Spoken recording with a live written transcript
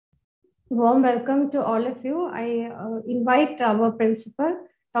Warm welcome to all of you. I invite our principal,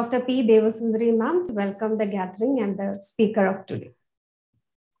 Dr. P. Devasundari ma'am, to welcome the gathering and the speaker of today.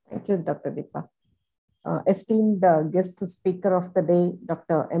 Thank you, Dr. Deepa. Esteemed guest speaker of the day,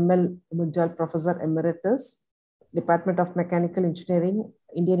 Dr. M.L. Munjal, Professor Emeritus, Department of Mechanical Engineering,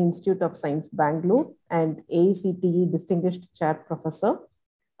 Indian Institute of Science, Bangalore, and AICTE Distinguished Chair Professor,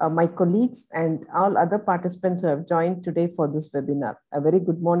 my colleagues, and all other participants who have joined today for this webinar. A very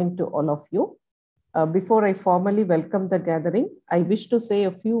good morning to all of you. Before I formally welcome the gathering, I wish to say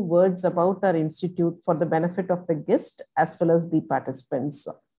a few words about our institute for the benefit of the guest as well as the participants.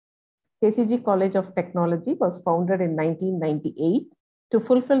 KCG College of Technology was founded in 1998 to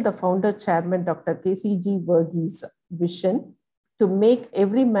fulfill the founder chairman Dr. KCG Verghese vision to make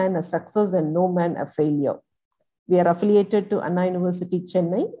every man a success and no man a failure. We are affiliated to Anna University,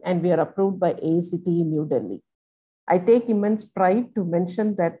 Chennai, and we are approved by AICTE New Delhi. I take immense pride to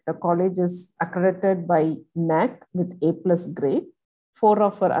mention that the college is accredited by NAC with A+ grade. 4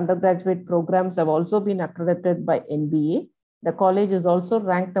 of our undergraduate programs have also been accredited by NBA. The college is also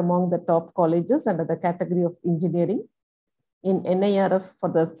ranked among the top colleges under the category of engineering in NIRF for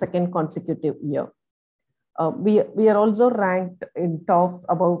the second consecutive year. We are also ranked in top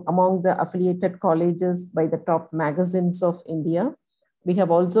among the affiliated colleges by the top magazines of India. We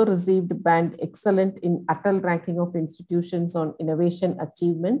have also received band excellent in Atal ranking of institutions on innovation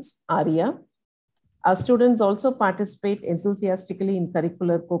achievements, ARIA. Our students also participate enthusiastically in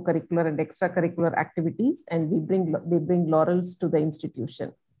curricular, co-curricular, and extracurricular activities, and they bring laurels to the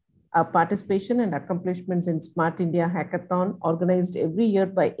institution. Our participation and accomplishments in Smart India Hackathon, organized every year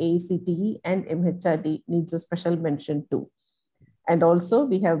by AICTE and MHRD, needs a special mention too. And also,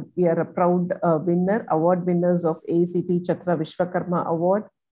 we are a proud award winners of AICTE Chatra Vishwakarma Award,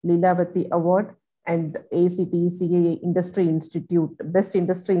 Leelavati Award, and AICTE CAA Industry Institute, Best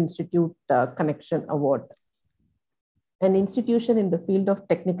Industry Institute Connection Award. An institution in the field of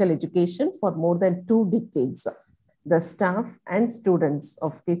technical education for more than 2 decades. The staff and students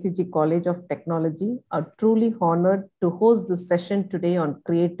of KCG College of Technology are truly honored to host this session today on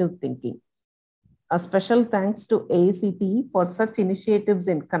creative thinking. A special thanks to AICTE for such initiatives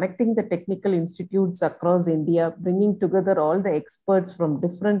in connecting the technical institutes across India, bringing together all the experts from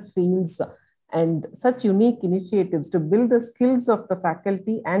different fields, and such unique initiatives to build the skills of the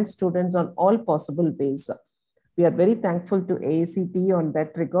faculty and students on all possible ways. We are very thankful to AICTE on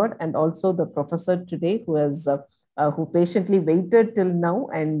that regard, and also the professor today who patiently waited till now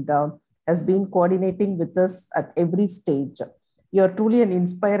and has been coordinating with us at every stage. You are truly an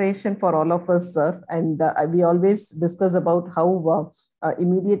inspiration for all of us, sir. And we always discuss about how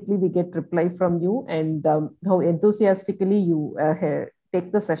immediately we get reply from you and how enthusiastically you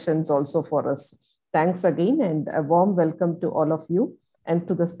take the sessions also for us. Thanks again, and a warm welcome to all of you and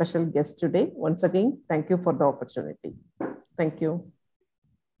to the special guest today. Once again, thank you for the opportunity. Thank you.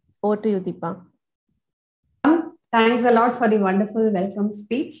 Over to you, Deepa. Thanks a lot for the wonderful welcome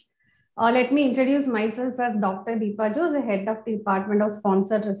speech. Let me introduce myself as Dr. Deepa Jo, the head of the Department of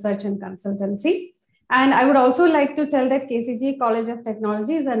Sponsored Research and Consultancy. And I would also like to tell that KCG College of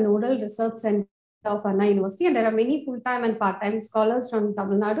Technology is a nodal research center of Anna University, and there are many full-time and part-time scholars from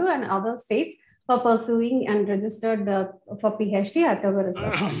Tamil Nadu and other states for pursuing and registered for PhD at our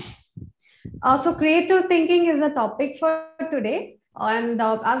research. So creative thinking is a topic for today. And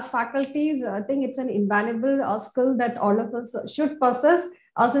as faculties, I think it's an invaluable skill that all of us should possess,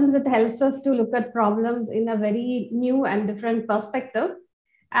 since it helps us to look at problems in a very new and different perspective.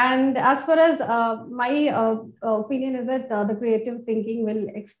 And as far as my opinion is that the creative thinking will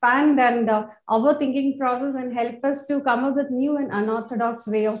expand and our thinking process and help us to come up with new and unorthodox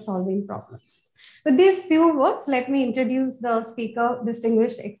way of solving problems. With these few words, let me introduce the speaker,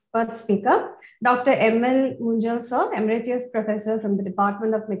 distinguished expert speaker, Dr. M.L. Munjal sir, Emeritus Professor from the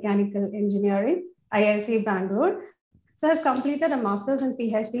Department of Mechanical Engineering, IISc Bangalore. Sir has completed a master's and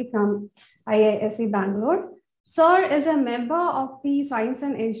PhD from IISc Bangalore. Sir is a member of the Science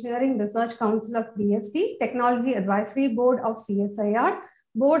and Engineering Research Council of BST, Technology Advisory Board of CSIR,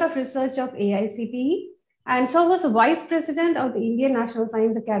 Board of Research of AICTE, and Sir was Vice President of the Indian National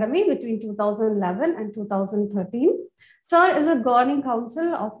Science Academy between 2011 and 2013. Sir is a governing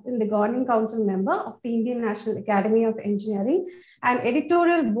council member of the Indian National Academy of Engineering and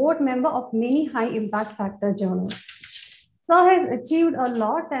editorial board member of many high impact factor journals. Sir has achieved a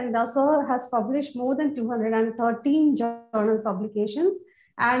lot, and Sir has published more than 213 journal publications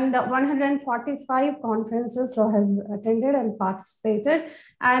and 145 conferences Sir has attended and participated.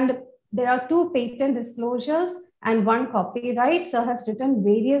 And there are 2 patent disclosures and 1 copyright. Sir has written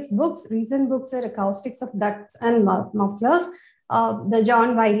various books. Recent books are Acoustics of Ducts and Mufflers, the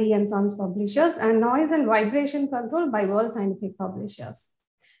John Wiley and Sons publishers, and noise and vibration control by World Scientific Publishers.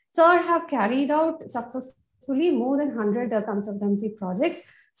 Sir have carried out successfully more than 100 consultancy projects.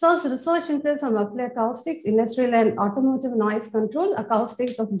 Sir's research interests on muffler acoustics, industrial and automotive noise control,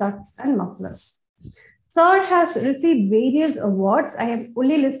 acoustics of ducts and mufflers. Sir has received various awards. I am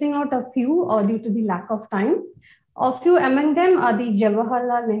only listing out a few due to the lack of time. A few among them are the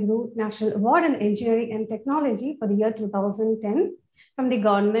Jawaharlal Nehru National Award in Engineering and Technology for the year 2010 from the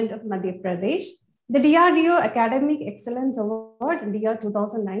government of Madhya Pradesh, the DRDO Academic Excellence Award in the year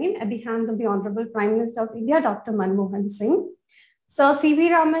 2009 at the hands of the Honorable Prime Minister of India, Dr. Manmohan Singh, Sir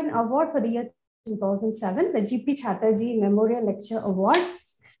C.V. Raman Award for the year 2007, the G.P. Chatterjee Memorial Lecture Award,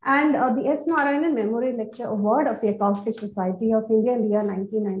 and the S. Narayanan Memorial Lecture Award of the Acoustic Society of India in the year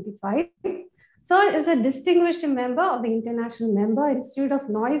 1995. Sir is a distinguished member of the International Member Institute of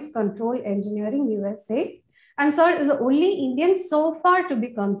Noise Control Engineering, USA. And Sir is the only Indian so far to be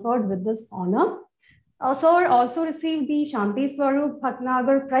conferred with this honor. Sir also received the Shanti Swarup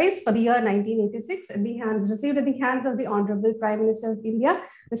Bhatnagar Prize for the year 1986, received at the hands of the Honorable Prime Minister of India,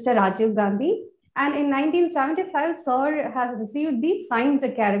 Mr. Rajiv Gandhi. And in 1975, Sir has received the Science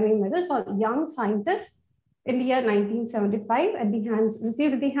Academy Medal for Young Scientists in the year 1975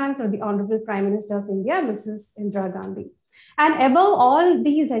 received at the hands of the Honorable Prime Minister of India, Mrs. Indira Gandhi. And above all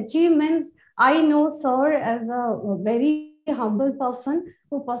these achievements, I know Sir as a very humble person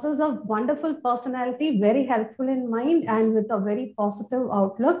who possesses a wonderful personality, very helpful in mind and with a very positive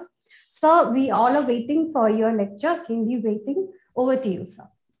outlook. Sir, we all are waiting for your lecture, keenly waiting. Over to you, sir.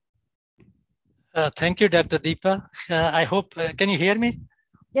 Thank you, Dr. Deepa. I hope, can you hear me?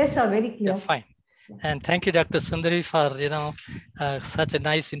 Yes, sir, very clear. Yeah, fine. And thank you, Dr. Sundari, for such a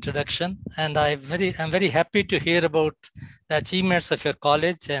nice introduction. And I'm very happy to hear about the achievements of your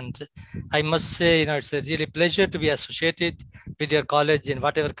college. And I must say, it's a really pleasure to be associated with your college in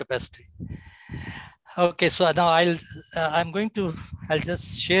whatever capacity. Okay, so now I'll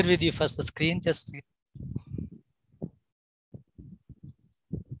just share with you first the screen.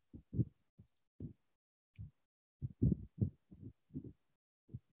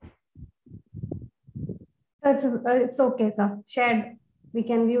 It's okay, sir. Shared. We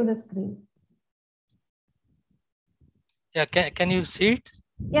can view the screen. Yeah, can you see it?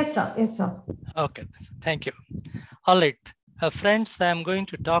 Yes, sir. Yes, sir. Okay, thank you. All right, friends, I'm going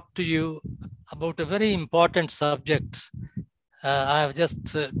to talk to you about a very important subject. I have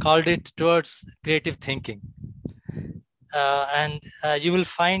just called it towards creative thinking. And you will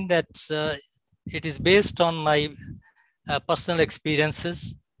find that it is based on my personal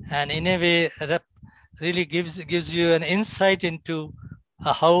experiences, and in a way really gives you an insight into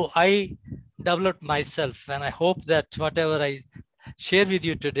how I developed myself. And I hope that whatever I share with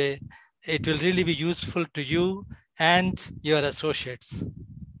you today, it will really be useful to you and your associates.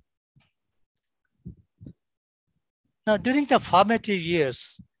 Now, during the formative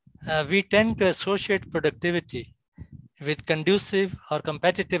years, we tend to associate productivity with conducive or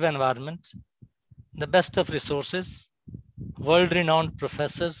competitive environment, the best of resources, world-renowned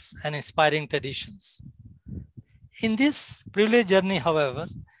professors, and inspiring traditions. In this privileged journey, however,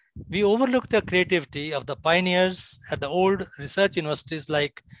 we overlook the creativity of the pioneers at the old research universities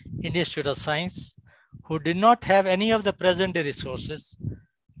like Indian Institute of Science, who did not have any of the present-day resources,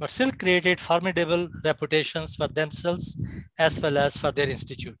 but still created formidable reputations for themselves as well as for their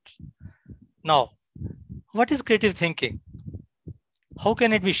institute. Now, what is creative thinking? How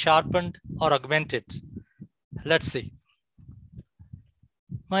can it be sharpened or augmented? Let's see.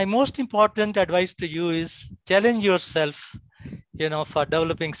 My most important advice to you is challenge yourself, for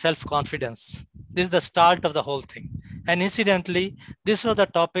developing self-confidence. This is the start of the whole thing. And incidentally, this was the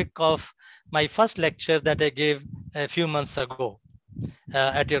topic of my first lecture that I gave a few months ago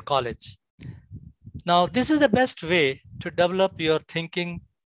at your college. Now, this is the best way to develop your thinking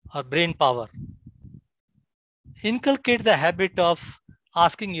or brain power. Inculcate the habit of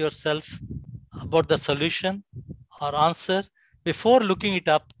asking yourself about the solution or answer before looking it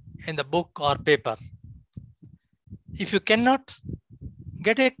up in the book or paper. If you cannot,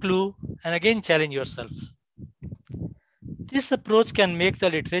 get a clue and again challenge yourself. This approach can make the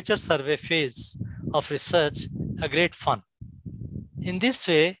literature survey phase of research a great fun. In this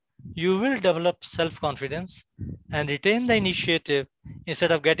way, you will develop self-confidence and retain the initiative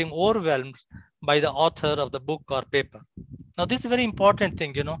instead of getting overwhelmed by the author of the book or paper. Now, this is a very important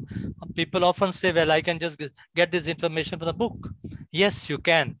thing, People often say, well, I can just get this information from the book. Yes, you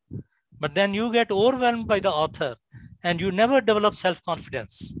can. But then you get overwhelmed by the author and you never develop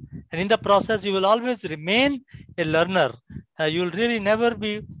self-confidence. And in the process, you will always remain a learner. You will really never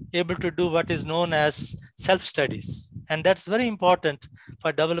be able to do what is known as self-studies. And that's very important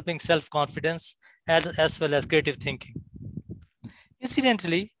for developing self-confidence as well as creative thinking.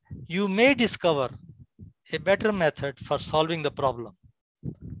 Incidentally, you may discover a better method for solving the problem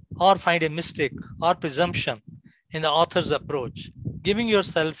or find a mistake or presumption in the author's approach, giving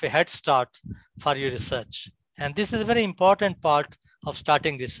yourself a head start for your research. And this is a very important part of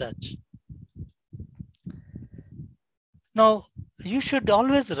starting research. Now, you should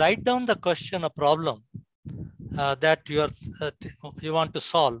always write down the question or problem that you want to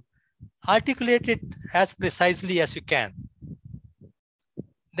solve. Articulate it as precisely as you can.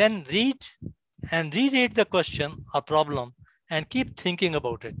 Then read and reread the question or problem and keep thinking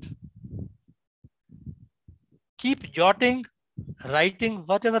about it. Keep jotting, writing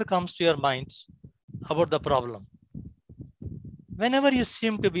whatever comes to your mind about the problem. Whenever you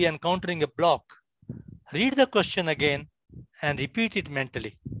seem to be encountering a block, read the question again and repeat it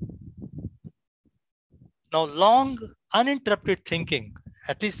mentally. Now, long, uninterrupted thinking,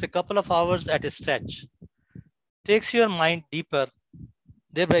 at least a couple of hours at a stretch, takes your mind deeper,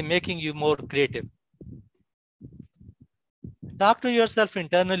 thereby making you more creative. Talk to yourself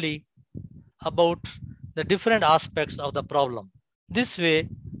internally about the different aspects of the problem. This way,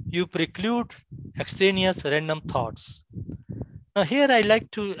 you preclude extraneous random thoughts. Now, here I like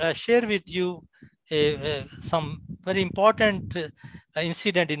to share with you some very important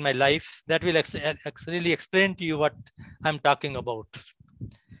incident in my life that will really explain to you what I'm talking about.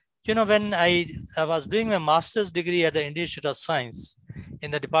 You know, when I was doing my master's degree at the Indian Institute of Science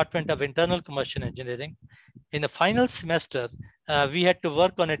in the Department of Internal Combustion Engineering, in the final semester, we had to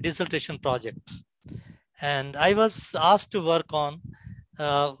work on a dissertation project. And I was asked to work on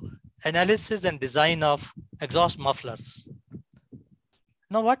analysis and design of exhaust mufflers.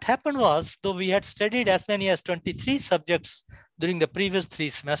 Now, what happened was, though we had studied as many as 23 subjects during the previous 3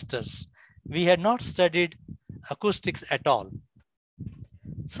 semesters, we had not studied acoustics at all.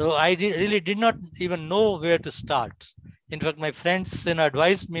 So I really did not even know where to start. In fact, my friends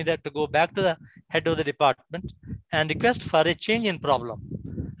advised me that to go back to the head of the department and request for a change in problem,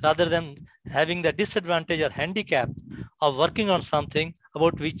 rather than having the disadvantage or handicap of working on something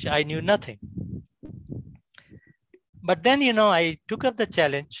about which I knew nothing. But then, you know, I took up the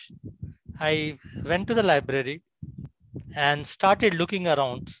challenge. I went to the library and started looking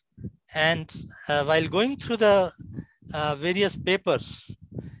around. And while going through the various papers,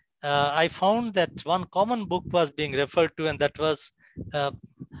 I found that one common book was being referred to, and that was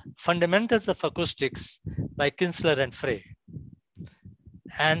Fundamentals of Acoustics by Kinsler and Frey.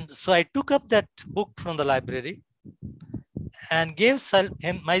 And so I took up that book from the library and gave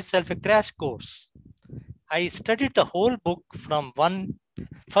myself a crash course. I studied the whole book from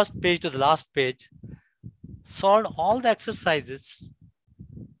first page to the last page, solved all the exercises,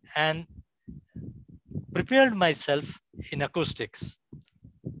 and prepared myself in acoustics.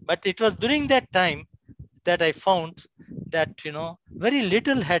 But it was during that time that I found that, you know, very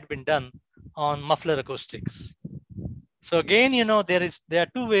little had been done on muffler acoustics. So again, you know, there are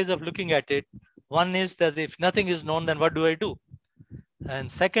 2 ways of looking at it. One is that if nothing is known, then what do I do?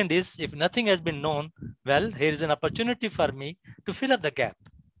 And second is, if nothing has been known, well, here is an opportunity for me to fill up the gap.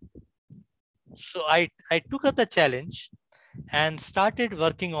 So I took up the challenge and started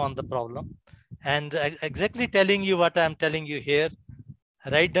working on the problem. And exactly telling you what I'm telling you here,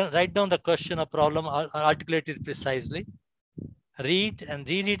 write down the question or problem, articulate it precisely. Read and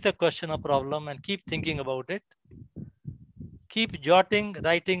reread the question or problem and keep thinking about it. Keep jotting,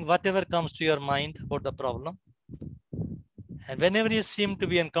 writing whatever comes to your mind about the problem. And whenever you seem to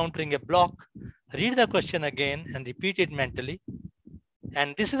be encountering a block, read the question again and repeat it mentally.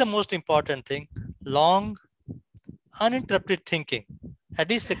 And this is the most important thing: long, uninterrupted thinking, at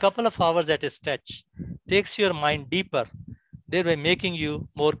least a couple of hours at a stretch, takes your mind deeper, thereby making you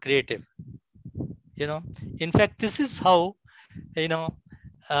more creative. You know, in fact, this is how, you know,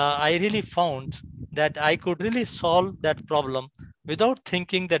 I really found that I could really solve that problem without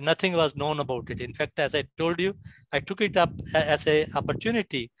thinking that nothing was known about it. In fact, as I told you, I took it up as an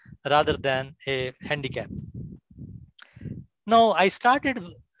opportunity rather than a handicap. Now, I started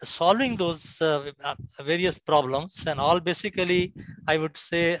solving those various problems, and all basically, I would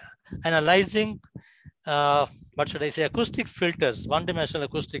say, analyzing, what should I say, acoustic filters, one-dimensional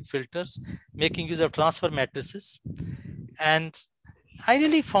acoustic filters, making use of transfer matrices. And I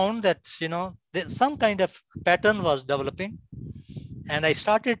really found that, you know, some kind of pattern was developing. And I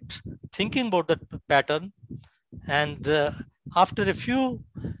started thinking about that pattern. And after a few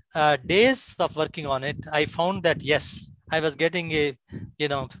days of working on it, I found that, yes, I was getting a, you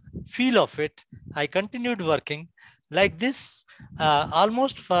know, feel of it. I continued working like this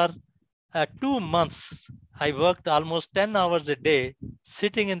almost for 2 months, I worked almost 10 hours a day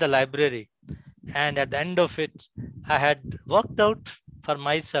sitting in the library. And at the end of it, I had worked out for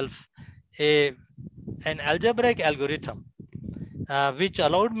myself an algebraic algorithm, which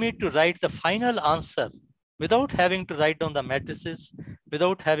allowed me to write the final answer without having to write down the matrices,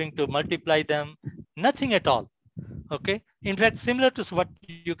 without having to multiply them, nothing at all. Okay. In fact, similar to what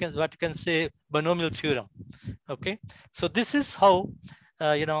you can say binomial theorem. Okay. So this is how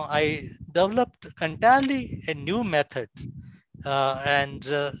I developed entirely a new method, and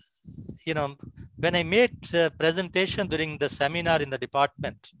when I made a presentation during the seminar in the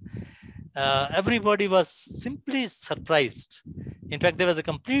department, everybody was simply surprised. In fact, there was a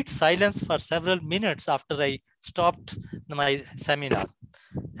complete silence for several minutes after I stopped my seminar.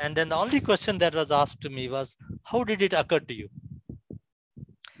 And then the only question that was asked to me was, how did it occur to you?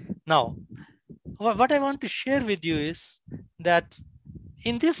 Now, what I want to share with you is that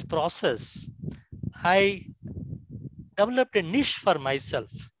in this process, I developed a niche for myself,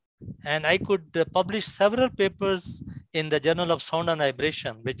 and I could publish several papers in the Journal of Sound and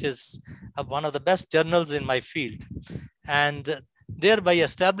Vibration, which is one of the best journals in my field, and thereby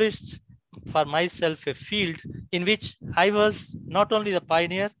established for myself a field in which I was not only the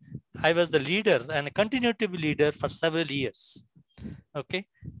pioneer, I was the leader and continued to be leader for several years. Okay.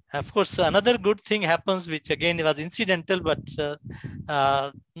 Of course, another good thing happens, which again was incidental, but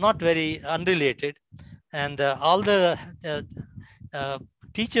not very unrelated. And all the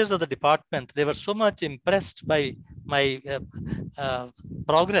teachers of the department, they were so much impressed by my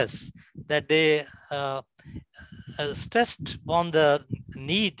progress that they stressed on the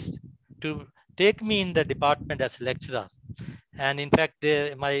need to take me in the department as a lecturer. And in fact,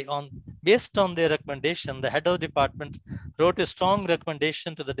 based on their recommendation, the head of the department wrote a strong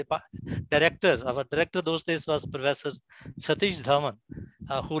recommendation to the director. Our director those days was Professor Satish Dhawan,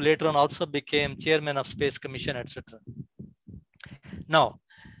 who later on also became chairman of Space Commission, etc. Now,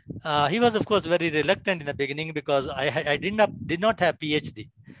 he was, of course, very reluctant in the beginning because I did not have PhD.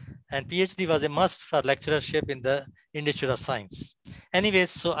 And PhD was a must for lecturership in the Institute of Science.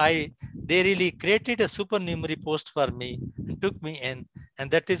 Anyways, so they really created a supernumerary post for me and took me in, and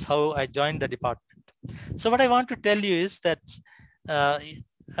that is how I joined the department. So what I want to tell you is that, I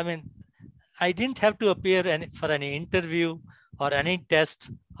didn't have to appear for any interview or any test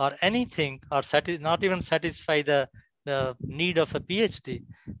or anything, or not even satisfy the need of a PhD,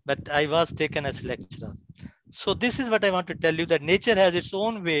 but I was taken as a lecturer. So this is what I want to tell you, that nature has its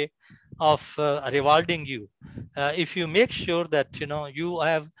own way of rewarding you if you make sure that you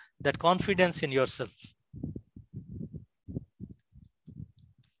have that confidence in yourself.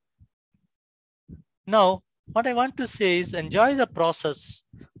 Now, what I want to say is enjoy the process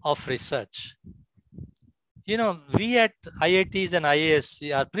of research. We at IITs and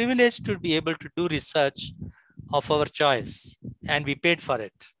IAS are privileged to be able to do research of our choice, and we paid for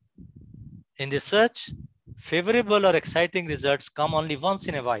it. In research, favorable or exciting results come only once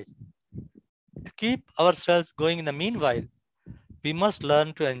in a while. To keep ourselves going in the meanwhile, we must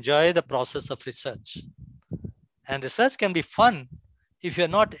learn to enjoy the process of research. And research can be fun if you're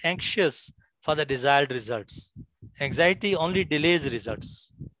not anxious for the desired results. Anxiety only delays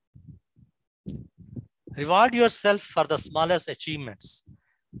results. Reward yourself for the smallest achievements.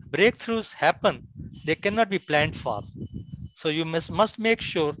 Breakthroughs happen, they cannot be planned for. So you must make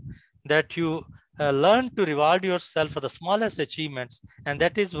sure that you learn to reward yourself for the smallest achievements, and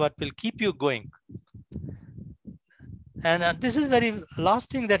that is what will keep you going. And this is very last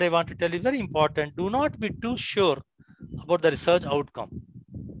thing that I want to tell you, very important. Do not be too sure about the research outcome.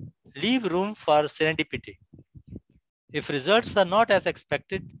 Leave room for serendipity. If results are not as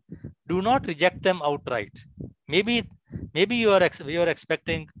expected, do not reject them outright. Maybe you are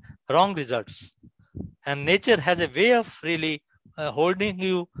expecting wrong results, and nature has a way of really holding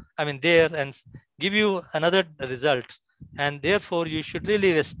you, there and give you another result. And therefore, you should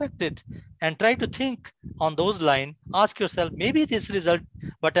really respect it and try to think on those lines. Ask yourself, maybe this result,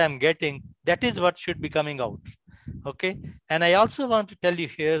 what I'm getting, that is what should be coming out. Okay. And I also want to tell you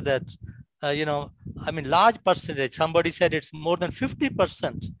here that, large percentage, somebody said it's more than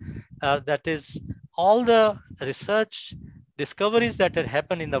 50%. That is all the research discoveries that had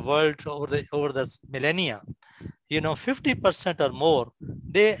happened in the world over the millennia. 50% or more,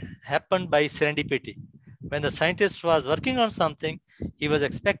 they happened by serendipity. When the scientist was working on something, he was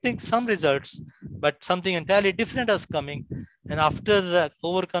expecting some results, but something entirely different was coming. And after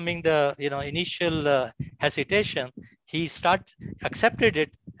overcoming the initial hesitation, he accepted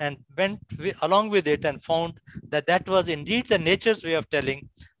it and went along with it and found that that was indeed the nature's way of telling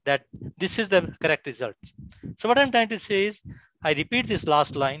that this is the correct result. So what I'm trying to say is, I repeat this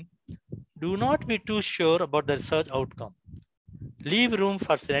last line: Do not be too sure about the research outcome. Leave room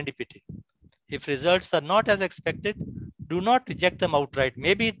for serendipity. If results are not as expected, do not reject them outright.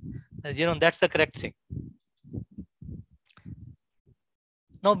 Maybe, that's the correct thing.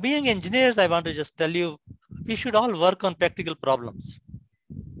 Now, being engineers, I want to just tell you, we should all work on practical problems.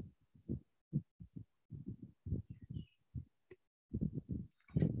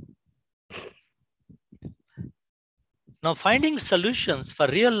 Now, finding solutions for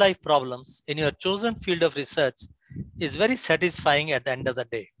real life problems in your chosen field of research is very satisfying at the end of the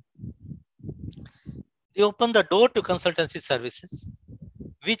day. They open the door to consultancy services,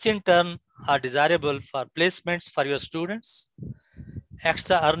 which in turn are desirable for placements for your students,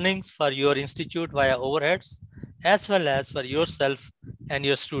 extra earnings for your institute via overheads, as well as for yourself and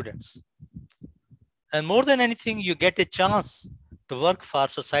your students. And more than anything, you get a chance to work for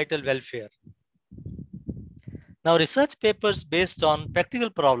societal welfare. Now, research papers based on practical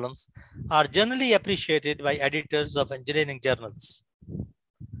problems are generally appreciated by editors of engineering journals.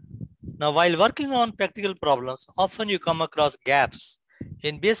 Now, while working on practical problems, often you come across gaps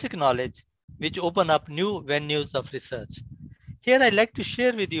in basic knowledge, which open up new venues of research. Here, I'd like to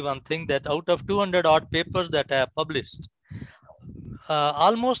share with you one thing, that out of 200 odd papers that I have published,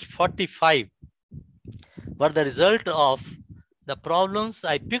 almost 45 were the result of the problems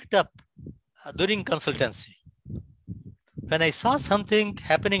I picked up during consultancy. When I saw something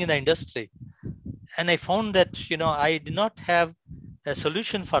happening in the industry and I found that, I did not have a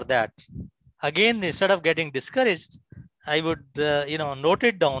solution for that, again, instead of getting discouraged, I would, note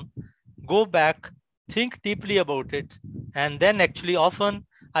it down, go back, think deeply about it, and then actually often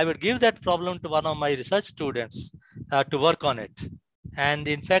I would give that problem to one of my research students to work on it. And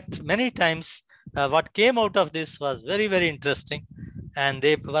in fact, many times what came out of this was very, very interesting. And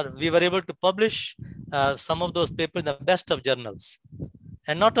we were able to publish some of those papers in the best of journals.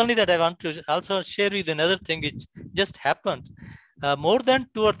 And not only that, I want to also share with you another thing which just happened. More than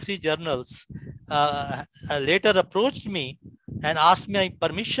 2 or 3 journals later approached me and asked me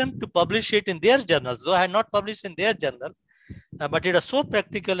permission to publish it in their journals, though I had not published in their journal. But it was so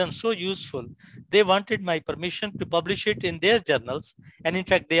practical and so useful. They wanted my permission to publish it in their journals. And in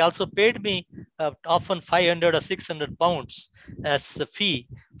fact, they also paid me often 500 or 600 pounds as a fee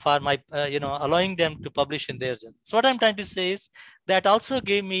for my, allowing them to publish in their journals. So what I'm trying to say is that also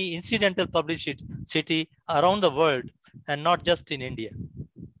gave me incidental publicity around the world and not just in India.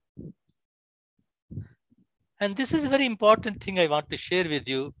 And this is a very important thing I want to share with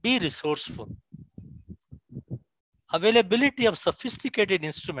you. Be resourceful. Availability of sophisticated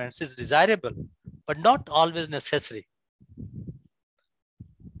instruments is desirable, but not always necessary.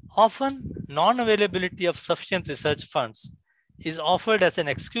 Often, non-availability of sufficient research funds is offered as an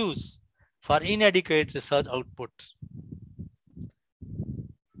excuse for inadequate research output.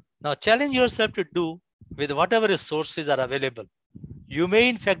 Now, challenge yourself to do with whatever resources are available. You may,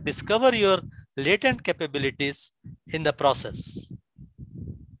 in fact, discover your latent capabilities in the process.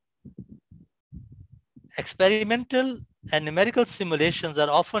 Experimental and numerical simulations are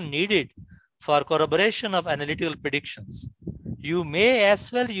often needed for corroboration of analytical predictions. You may as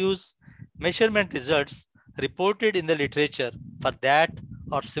well use measurement results reported in the literature for that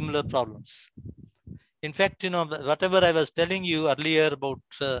or similar problems. In fact, whatever I was telling you earlier about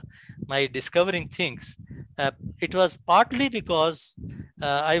my discovering things, it was partly because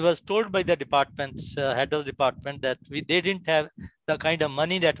I was told by the department, head of the department, that they didn't have the kind of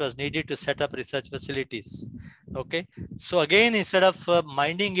money that was needed to set up research facilities. Okay, so again, instead of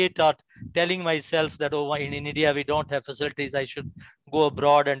minding it or telling myself that, oh, in India we don't have facilities, I should go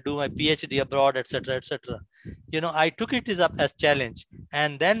abroad and do my PhD abroad, etc., etc. I took it up as challenge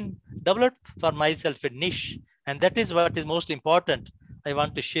and then developed for myself a niche, and that is what is most important. I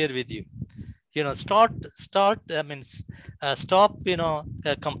want to share with you. Stop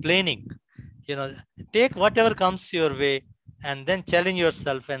complaining. Take whatever comes your way and then challenge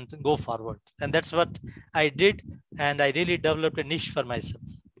yourself and go forward. And that's what I did, and I really developed a niche for myself.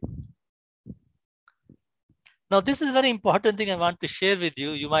 Now, this is a very important thing I want to share with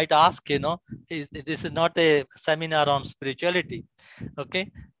you. You might ask, this is not a seminar on spirituality,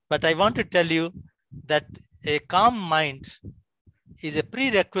 okay? But I want to tell you that a calm mind is a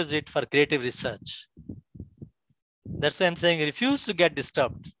prerequisite for creative research. That's why I'm saying refuse to get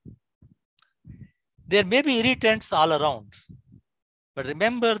disturbed. There may be irritants all around, but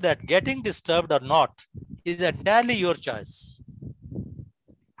remember that getting disturbed or not is entirely your choice.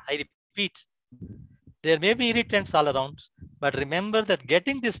 I repeat, there may be irritants all around, but remember that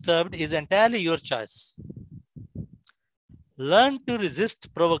getting disturbed is entirely your choice. Learn to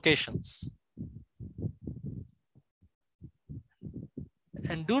resist provocations.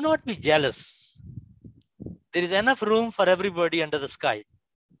 And do not be jealous. There is enough room for everybody under the sky.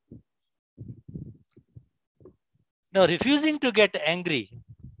 Now, refusing to get angry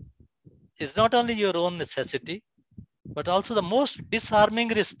is not only your own necessity, but also the most disarming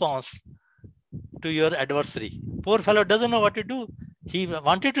response to your adversary. Poor fellow doesn't know what to do. He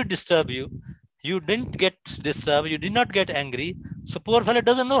wanted to disturb you. You didn't get disturbed. You did not get angry. So poor fellow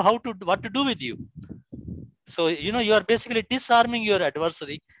doesn't know what to do with you. So, you are basically disarming your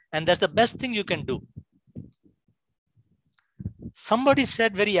adversary, and that's the best thing you can do. Somebody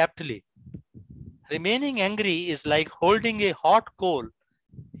said very aptly, remaining angry is like holding a hot coal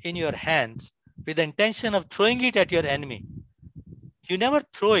in your hand with the intention of throwing it at your enemy. You never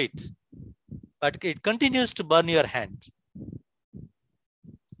throw it, but it continues to burn your hand.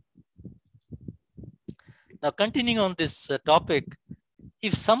 Now, continuing on this topic,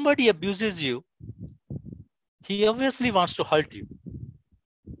 if somebody abuses you, he obviously wants to hurt you.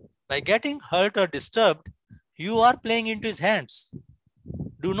 By getting hurt or disturbed, you are playing into his hands.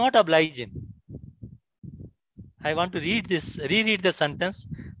 Do not oblige him. I want to reread the sentence.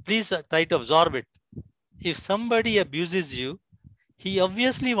 Please try to absorb it. If somebody abuses you, he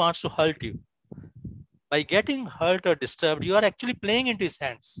obviously wants to hurt you. By getting hurt or disturbed, you are actually playing into his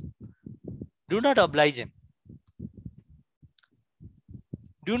hands. Do not oblige him.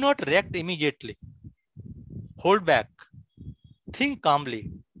 Do not react immediately. Hold back. Think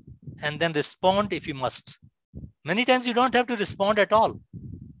calmly, and then respond if you must. Many times you don't have to respond at all.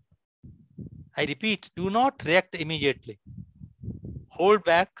 I repeat, do not react immediately. Hold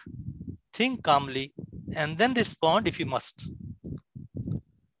back, think calmly, and then respond if you must.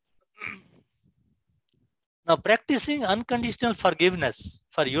 Now, practicing unconditional forgiveness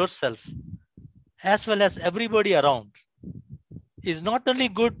for yourself as well as everybody around is not only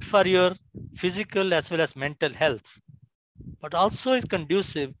good for your physical as well as mental health, but also is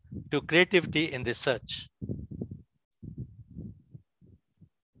conducive to creativity in research.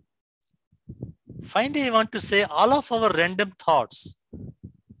 Finally, I want to say all of our random thoughts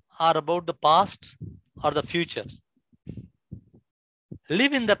are about the past or the future.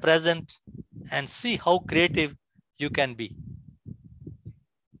 Live in the present and see how creative you can be.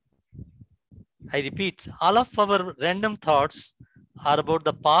 I repeat, all of our random thoughts are about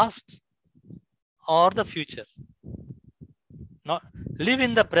the past or the future. Now, live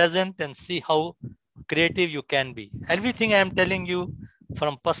in the present and see how creative you can be. Everything I am telling you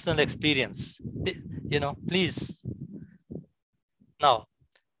from personal experience, please. Now,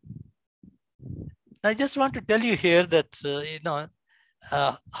 I just want to tell you here that,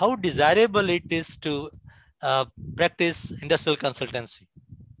 how desirable it is to practice industrial consultancy.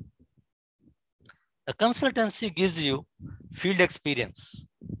 The consultancy gives you field experience.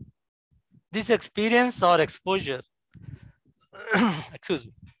 This experience or exposure, excuse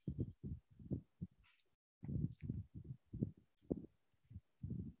me,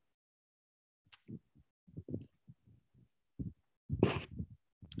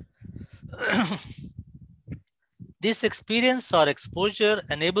 this experience or exposure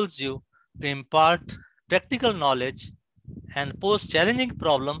enables you to impart practical knowledge and pose challenging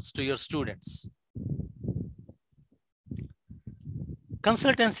problems to your students.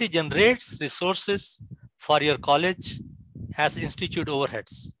 Consultancy generates resources for your college as institute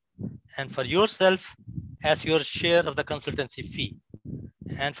overheads, and for yourself as your share of the consultancy fee,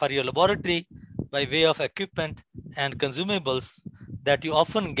 and for your laboratory by way of equipment and consumables that you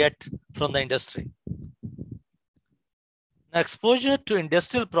often get from the industry. Now, exposure to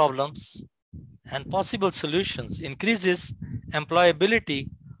industrial problems and possible solutions increases employability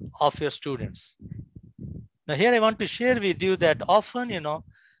of your students. Now, here I want to share with you that often,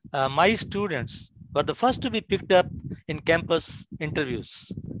 my students were the first to be picked up in campus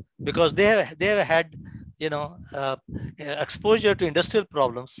interviews because they have had, exposure to industrial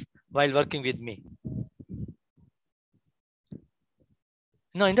problems while working with me.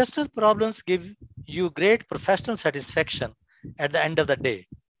 Industrial problems give you great professional satisfaction at the end of the day.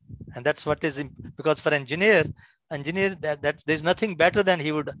 And that's what is, because for engineer that there's nothing better than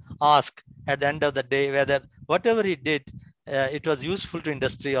he would ask at the end of the day, whether whatever he did, it was useful to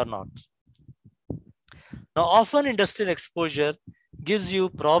industry or not. Now, often industrial exposure gives you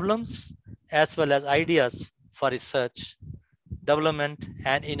problems as well as ideas for research, development,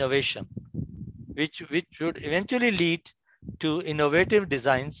 and innovation, which would eventually lead to innovative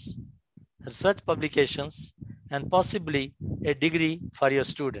designs, research publications, and possibly a degree for your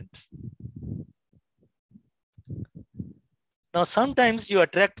student. Now, sometimes you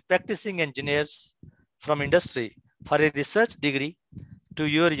attract practicing engineers from industry for a research degree to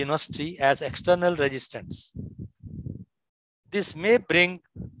your university as external registrants. This may bring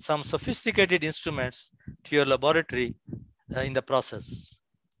some sophisticated instruments to your laboratory in the process.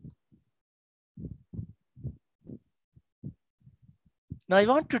 Now, I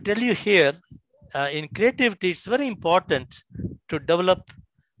want to tell you here, in creativity, it's very important to develop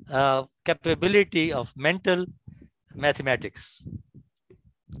capability of mental mathematics.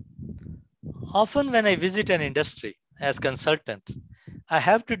 Often when I visit an industry as consultant, I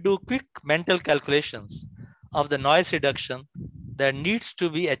have to do quick mental calculations of the noise reduction that needs to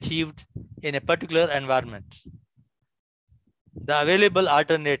be achieved in a particular environment. The available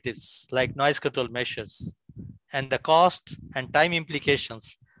alternatives like noise control measures and the cost and time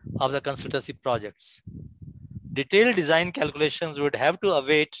implications of the consultancy projects. Detailed design calculations would have to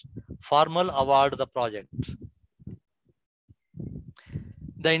await formal award of the project.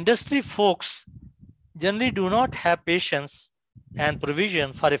 The industry folks generally do not have patience and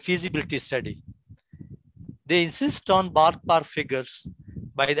provision for a feasibility study. They insist on ballpark figures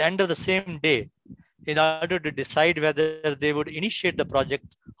by the end of the same day in order to decide whether they would initiate the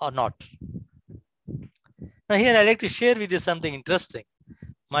project or not. Now here I'd like to share with you something interesting.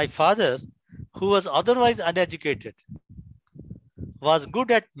 My father, who was otherwise uneducated, was good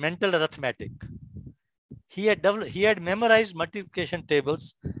at mental arithmetic. He had memorized multiplication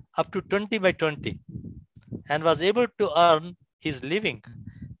tables up to 20 by 20 and was able to earn his living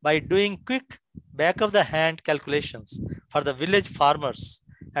by doing quick back of the hand calculations for the village farmers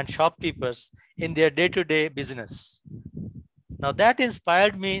and shopkeepers in their day-to-day business. Now that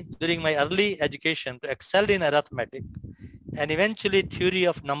inspired me during my early education to excel in arithmetic and eventually theory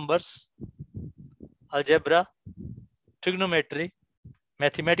of numbers, algebra, trigonometry,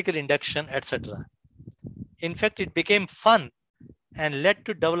 mathematical induction, etc. In fact, it became fun and led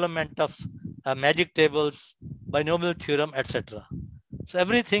to development of magic tables, binomial theorem, etc. So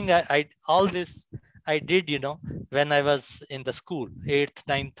everything all this I did, when I was in the school, 8th,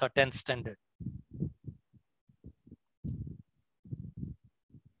 9th or 10th standard.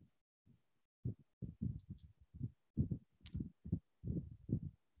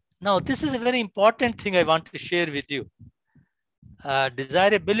 Now, this is a very important thing I want to share with you.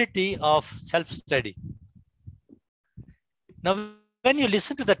 Desirability of self-study. Now, when you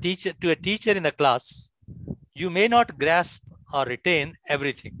listen to a teacher in the class, you may not grasp or retain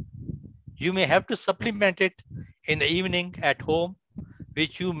everything. You may have to supplement it in the evening at home,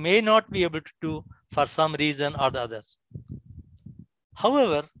 which you may not be able to do for some reason or the other.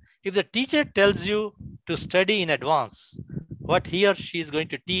 However, if the teacher tells you to study in advance what he or she is going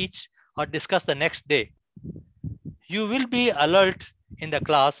to teach or discuss the next day, you will be alert in the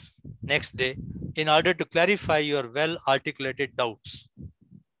class next day in order to clarify your well-articulated doubts.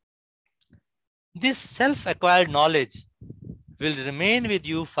 This self-acquired knowledge will remain with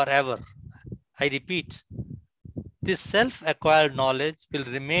you forever. I repeat, this self-acquired knowledge will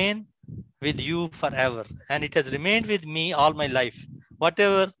remain with you forever. And it has remained with me all my life.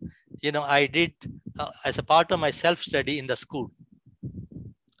 Whatever I did as a part of my self-study in the school.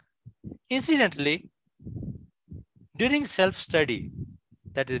 Incidentally, during self-study,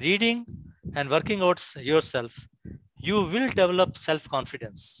 that is reading and working out yourself, you will develop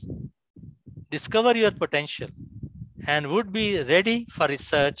self-confidence, discover your potential, and would be ready for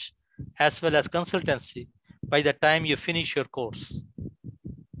research as well as consultancy by the time you finish your course.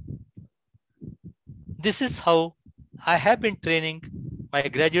 This is how I have been training my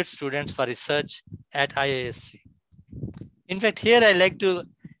graduate students for research at IISc. In fact, here I like to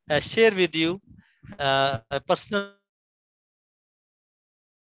share with you a personal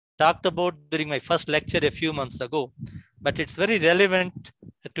talked about during my first lecture a few months ago, but it's very relevant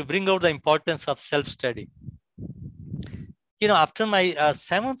to bring out the importance of self-study. After my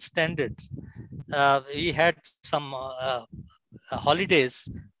 7th standard, we had some holidays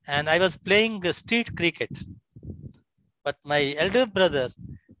and I was playing street cricket. But my elder brother,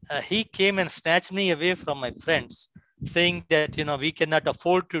 he came and snatched me away from my friends, saying that, we cannot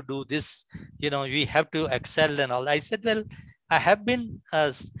afford to do this, we have to excel and all. I said, well, I have been,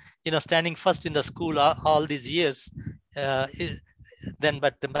 standing first in the school all these years.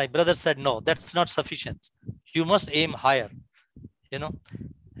 But my brother said, no, that's not sufficient. You must aim higher,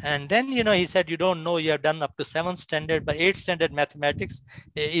 And then, he said, you don't know, you have done up to 7th standard, but 8th standard mathematics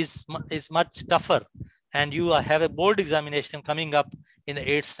is much tougher. And you have a board examination coming up in the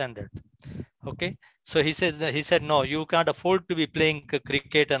 8th standard. Okay. So he said, no, you can't afford to be playing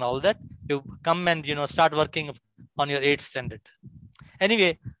cricket and all that. You come and, start working on your 8th standard.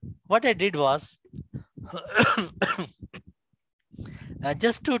 Anyway, what I did was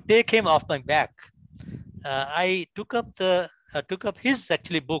just to take him off my back, I took up his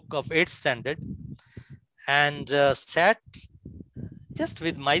actually book of 8th standard and sat just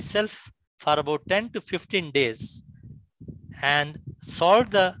with myself for about 10 to 15 days and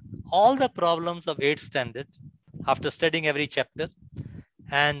solved all the problems of 8th standard after studying every chapter.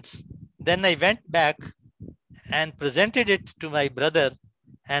 And then I went back and presented it to my brother.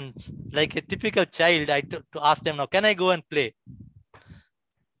 And like a typical child, I asked him, now, can I go and play?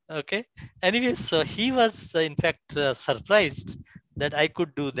 Okay. Anyway, so he was in fact surprised that I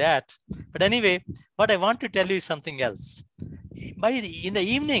could do that. But anyway, what I want to tell you is something else. In the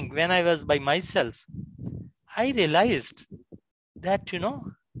evening, when I was by myself, I realized that,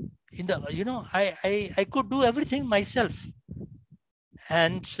 I could do everything myself.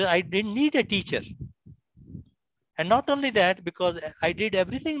 And I didn't need a teacher. And not only that, because I did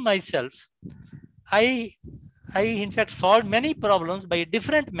everything myself, I in fact solved many problems by a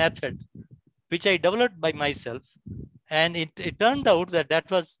different method, which I developed by myself. And it turned out that that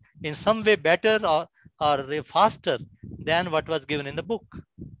was in some way better or faster than what was given in the book.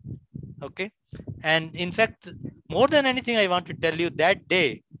 Okay. And in fact, more than anything, I want to tell you that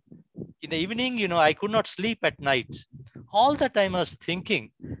day, in the evening, I could not sleep at night. All the time I was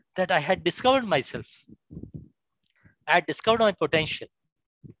thinking that I had discovered myself. I had discovered my potential.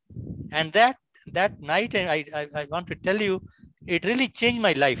 And that night, I want to tell you, it really changed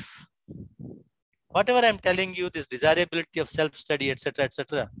my life. Whatever I'm telling you, this desirability of self-study,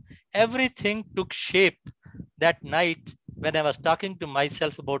 etc., everything took shape that night when I was talking to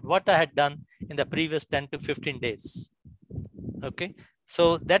myself about what I had done in the previous 10 to 15 days. Okay,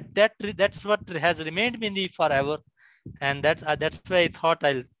 so that's what has remained with me forever, and that's why I thought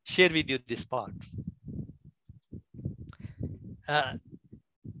I'll share with you this part.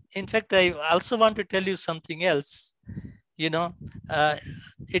 In fact, I also want to tell you something else.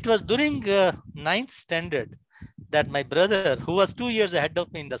 It was during 9th standard that my brother, who was 2 years ahead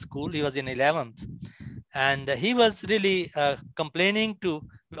of me in the school, he was in 11th, and he was really complaining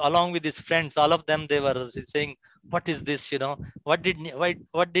along with his friends. All of them, they were saying, "What is this? What did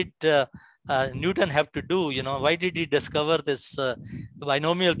Newton have to do? Why did he discover this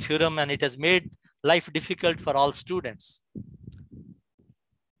binomial theorem? And it has made life difficult for all students."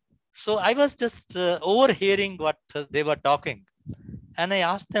 So I was just overhearing what they were talking. And I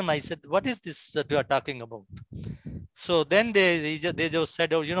asked them, I said, "What is this that you are talking about?" So then they just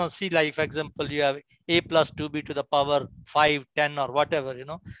said, "Oh, see, like, for example, you have a plus 2b to the power 5, 10, or whatever,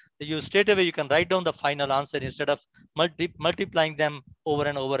 you straight away, you can write down the final answer instead of multiplying them over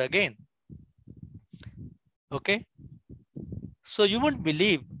and over again." Okay. So you wouldn't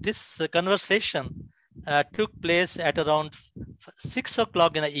believe this conversation took place at around 6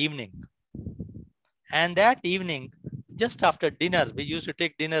 o'clock in the evening. And that evening, just after dinner, we used to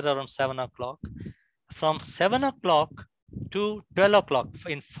take dinner around 7 o'clock. From 7 o'clock to 12 o'clock,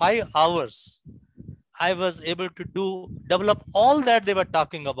 in 5 hours, I was able to develop all that they were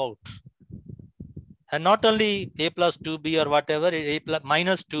talking about. And not only a plus 2b or whatever, a plus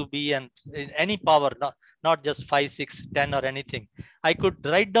minus 2b and any power, not just 5, 6, 10 or anything. I could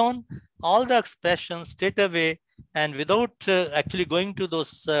write down all the expressions straight away, and without actually going to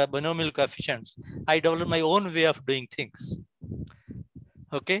those binomial coefficients, I developed my own way of doing things.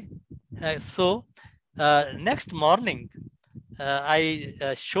 Okay. So next morning,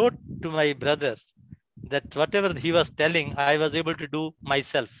 I showed to my brother that whatever he was telling, I was able to do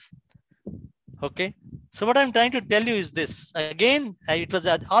myself. Okay. So what I'm trying to tell you is this. Again, it was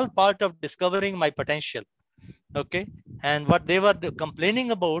all part of discovering my potential. Okay. And what they were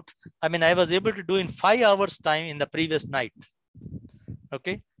complaining about, I mean, I was able to do in 5 hours time in the previous night.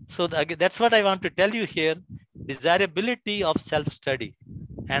 Okay. So that's what I want to tell you here. Desirability of self-study.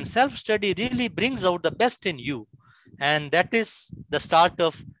 And self-study really brings out the best in you. And that is the start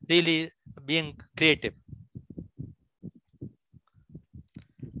of really being creative.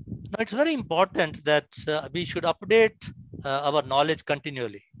 Now, it's very important that we should update our knowledge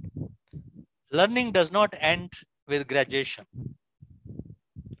continually. Learning does not end with graduation.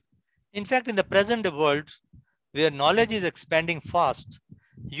 In fact, in the present world, where knowledge is expanding fast,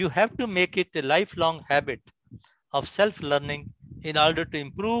 you have to make it a lifelong habit of self-learning in order to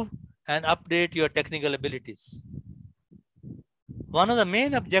improve and update your technical abilities. One of the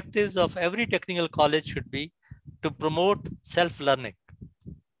main objectives of every technical college should be to promote self-learning.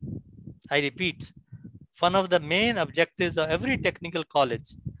 I repeat, one of the main objectives of every technical college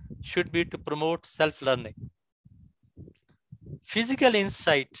should be to promote self-learning. Physical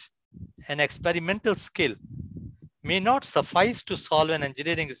insight and experimental skill may not suffice to solve an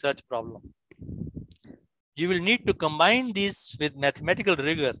engineering research problem. You will need to combine these with mathematical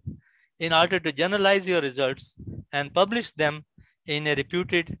rigor in order to generalize your results and publish them in a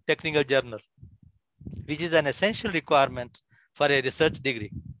reputed technical journal, which is an essential requirement for a research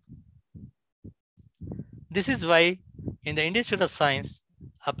degree. This is why in the Indian Institute of Science,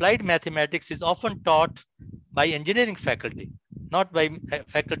 applied mathematics is often taught by engineering faculty, not by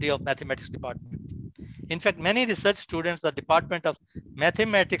faculty of mathematics department. In fact, many research students at the Department of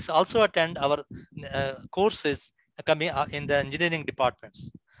Mathematics also attend our courses coming in the engineering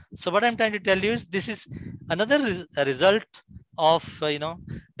departments. So what I'm trying to tell you is this is another result of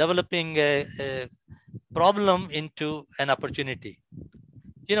developing a problem into an opportunity.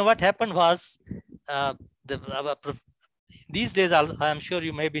 What happened was these days, I'm sure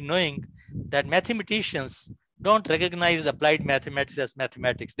you may be knowing that mathematicians don't recognize applied mathematics as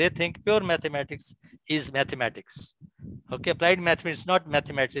mathematics. They think pure mathematics is mathematics. Okay, applied mathematics is not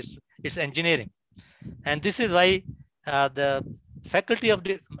mathematics, it's engineering. And this is why the faculty of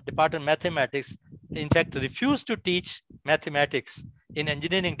the Department of Mathematics, in fact, refused to teach mathematics in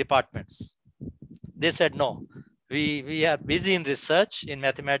engineering departments. They said, no, we are busy in research in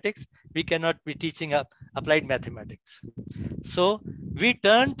mathematics. We cannot be teaching applied mathematics. So we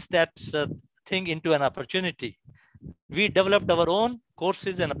turned that thing into an opportunity. We developed our own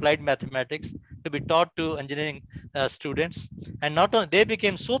courses in applied mathematics to be taught to engineering students. And not only, they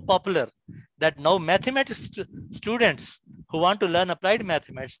became so popular that now mathematics students who want to learn applied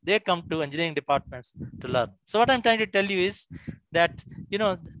mathematics, they come to engineering departments to learn. So what I'm trying to tell you is that,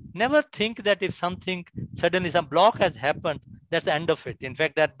 never think that if something, suddenly some block has happened, that's the end of it. In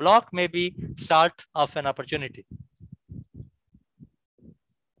fact, that block may be start of an opportunity.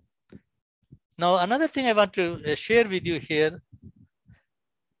 Now, another thing I want to share with you here,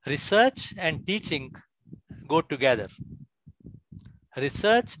 research and teaching go together.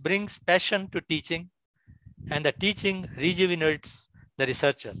 Research brings passion to teaching, and the teaching rejuvenates the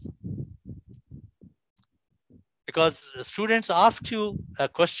researcher. Because students ask you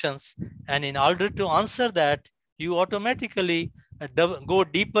questions, and in order to answer that, you automatically go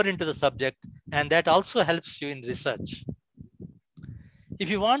deeper into the subject, and that also helps you in research. If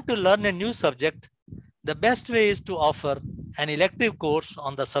you want to learn a new subject, the best way is to offer an elective course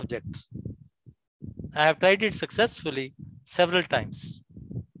on the subject. I have tried it successfully several times.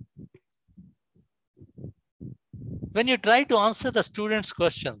 When you try to answer the students'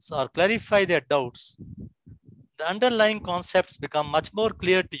 questions or clarify their doubts, the underlying concepts become much more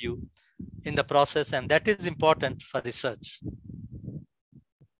clear to you in the process, and that is important for research.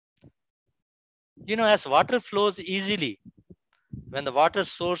 As water flows easily when the water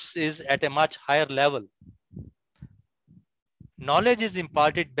source is at a much higher level, knowledge is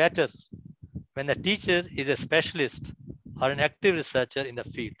imparted better when the teacher is a specialist or an active researcher in the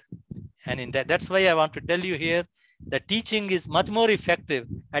field. And that's why I want to tell you here that teaching is much more effective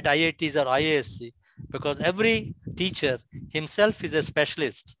at IITs or IISc, because every teacher himself is a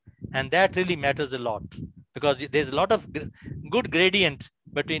specialist, and that really matters a lot, because there's a lot of good gradient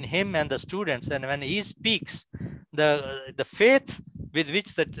between him and the students, and when he speaks, the faith with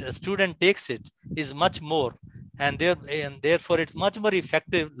which the student takes it is much more, and therefore it's much more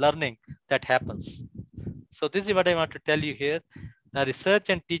effective learning that happens. So this is what I want to tell you here. Research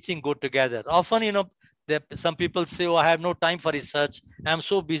and teaching go together. Often, some people say, oh, I have no time for research, I'm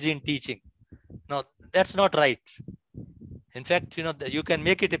so busy in teaching. No, that's not right. In fact, you can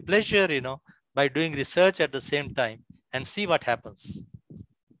make it a pleasure, by doing research at the same time and see what happens.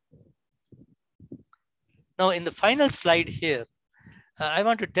 Now, in the final slide here, I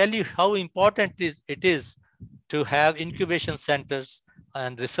want to tell you how important it is to have incubation centers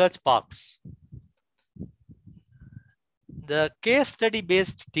and research parks. The case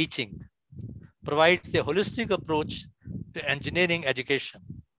study-based teaching provides a holistic approach to engineering education.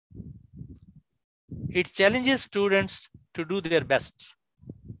 It challenges students to do their best.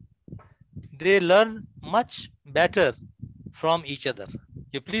 They learn much better from each other.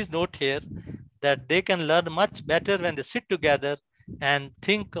 You please note here that they can learn much better when they sit together and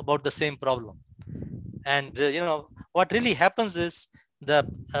think about the same problem. And what really happens is the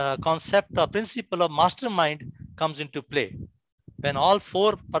concept or principle of mastermind comes into play. When all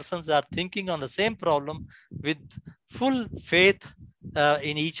four persons are thinking on the same problem with full faith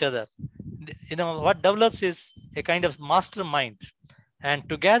in each other, what develops is a kind of mastermind, and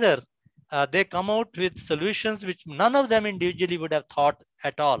together they come out with solutions which none of them individually would have thought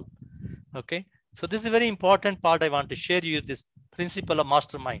at all. Okay, so this is a very important part I want to share you, this principle of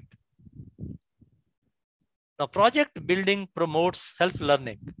mastermind. Now, project building promotes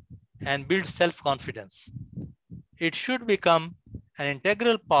self-learning and builds self-confidence. It should become an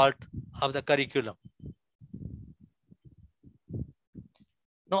integral part of the curriculum.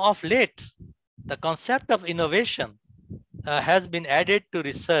 Now, of late, the concept of innovation has been added to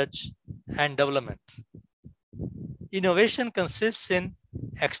research and development. Innovation consists in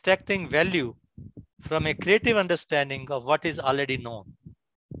extracting value from a creative understanding of what is already known.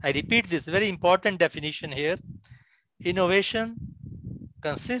 I repeat this very important definition here. Innovation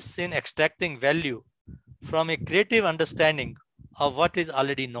consists in extracting value from a creative understanding of what is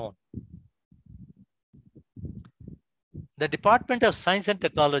already known. The Department of Science and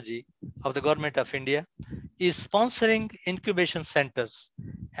Technology of the Government of India is sponsoring incubation centers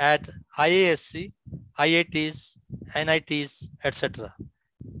at IASC, IITs, NITs, etc.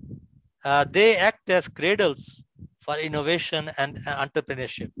 They act as cradles for innovation and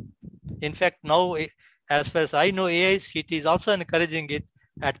entrepreneurship. In fact, now, as far as I know, AICT is also encouraging it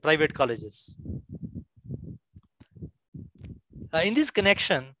at private colleges. In this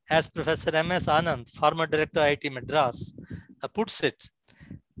connection, as Professor M.S. Anand, former director of IIT Madras, puts it,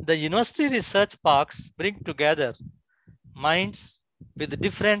 the university research parks bring together minds with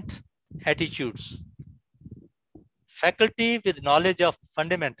different attitudes, faculty with knowledge of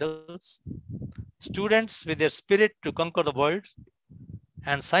fundamentals, students with their spirit to conquer the world,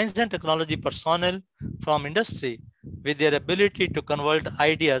 and science and technology personnel from industry with their ability to convert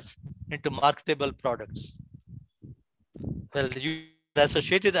ideas into marketable products. Well, you are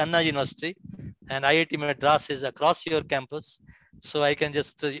associated with Anna University and IIT Madras is across your campus. So I can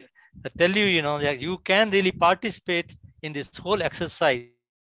just tell you, that you can really participate in this whole exercise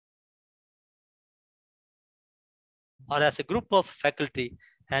or as a group of faculty,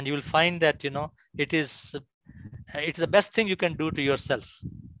 and you will find that, it's the best thing you can do to yourself.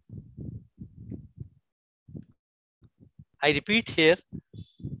 I repeat here,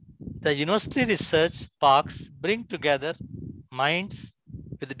 the university research parks bring together minds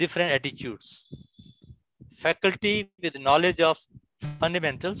with different attitudes, faculty with knowledge of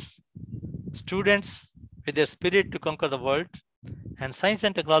fundamentals, students with their spirit to conquer the world, and science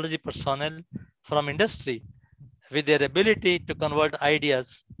and technology personnel from industry with their ability to convert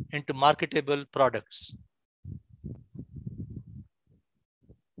ideas into marketable products.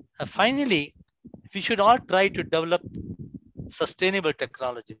 Finally, we should all try to develop sustainable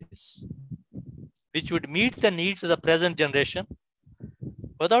technologies which would meet the needs of the present generation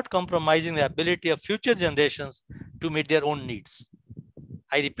without compromising the ability of future generations to meet their own needs.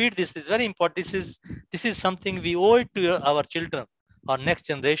 I repeat, this is very important. This is something we owe it to our children or next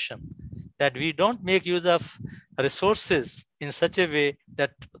generation, that we don't make use of resources in such a way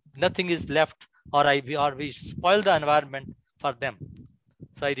that nothing is left or we spoil the environment for them.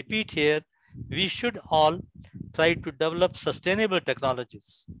 So I repeat here, we should all try to develop sustainable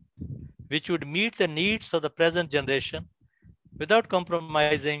technologies which would meet the needs of the present generation without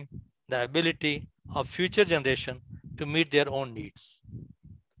compromising the ability of future generation to meet their own needs.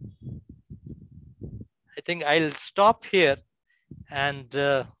 I think I'll stop here, and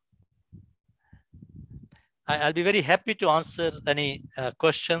I'll be very happy to answer any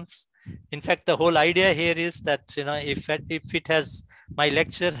questions. In fact, the whole idea here is that, if my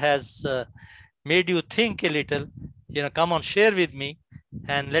lecture has made you think a little, come on, share with me,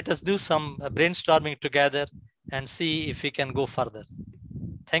 and let us do some brainstorming together and see if we can go further.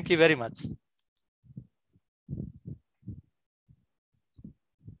 Thank you very much.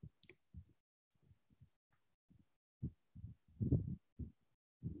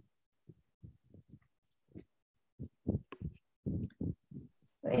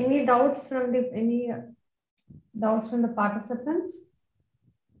 Any doubts from the participants?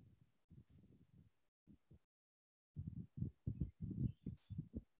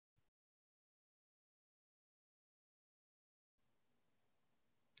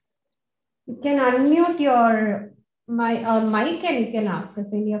 You can unmute your mic and you can ask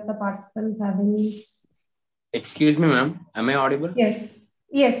if any of the participants have any. Excuse me, ma'am. Am I audible? Yes.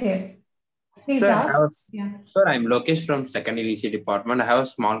 Please sir, ask. Sir, I'm Lokesh from Secondary EC department. I have a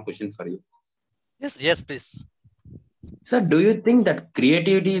small question for you. Yes, please. Sir, do you think that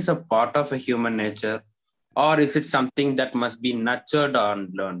creativity is a part of a human nature, or is it something that must be nurtured or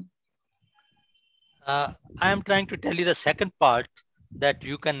learned? I am trying to tell you the second part, that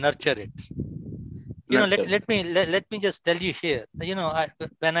you can nurture it. Let me just tell you here.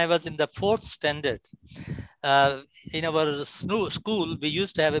 When I was in the 4th standard, in our school, we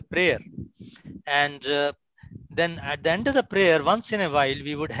used to have a prayer, and then at the end of the prayer, once in a while,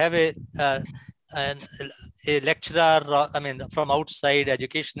 we would have a lecturer, from outside,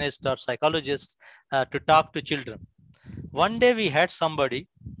 educationist or psychologist, to talk to children. One day we had somebody,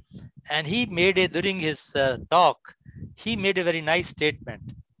 and he made during his talk, he made a very nice statement.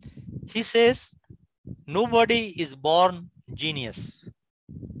 He says, nobody is born genius.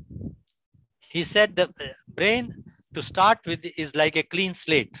 He said the brain, to start with, is like a clean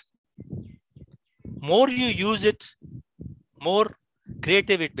slate. More you use it, more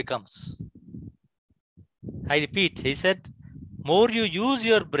creative it becomes. I repeat, he said, more you use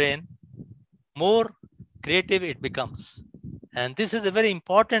your brain, more creative it becomes. And this is a very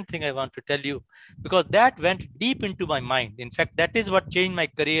important thing I want to tell you, because that went deep into my mind. In fact, that is what changed my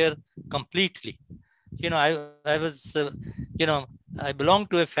career completely. You know, I was, you know, I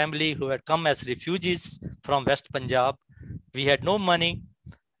belonged to a family who had come as refugees from West Punjab. We had no money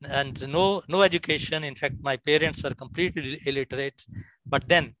and no education. In fact, my parents were completely illiterate. But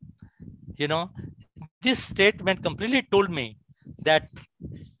then, you know, this statement completely told me that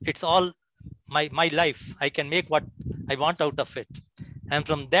it's all my life. I can make what I want out of it. And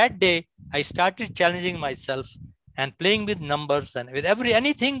from that day, I started challenging myself and playing with numbers and with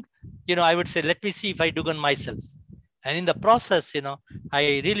anything, you know, I would say, let me see if I do on myself. And in the process, you know,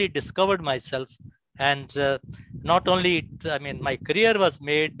 I really discovered myself. And not only, I mean, my career was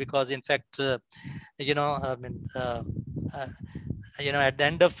made because, in fact, you know, I mean, you know, at the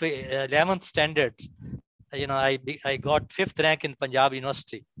end of 11th standard, you know, I got 5th rank in Punjab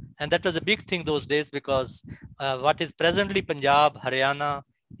University. And that was a big thing those days, because what is presently Punjab, Haryana,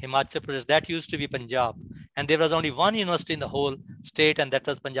 Himachal Pradesh, that used to be Punjab. And there was only one university in the whole state, and that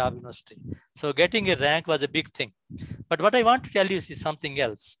was Punjab University. So getting a rank was a big thing. But what I want to tell you is something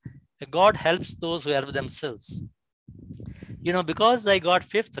else. God helps those who help themselves. You know, because I got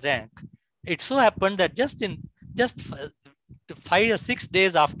 5th rank, it so happened that just 5 or 6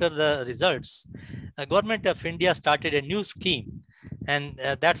 days after the results, the government of India started a new scheme. And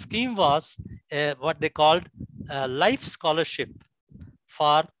that scheme was what they called life scholarship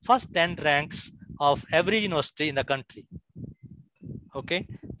for first 10 ranks of every university in the country. Okay,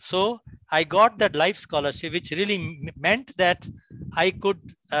 so I got that life scholarship, which really meant that I could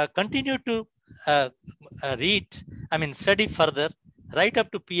continue to study further, right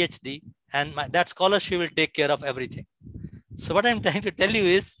up to PhD, and that scholarship will take care of everything. So what I'm trying to tell you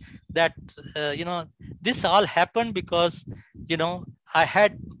is that, you know, this all happened because, you know, I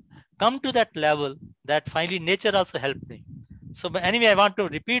had come to that level that finally nature also helped me. So but anyway, I want to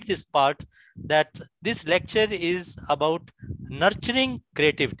repeat this part, that this lecture is about nurturing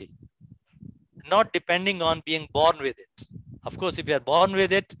creativity, not depending on being born with it. Of course, if you are born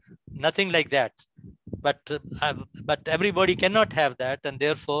with it, nothing like that. But everybody cannot have that. And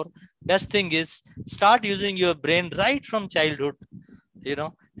therefore, best thing is start using your brain right from childhood, you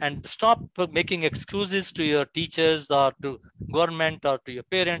know, and stop making excuses to your teachers or to government or to your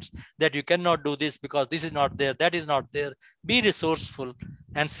parents that you cannot do this because this is not there, that is not there. Be resourceful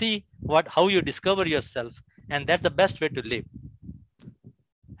and see how you discover yourself. And that's the best way to live.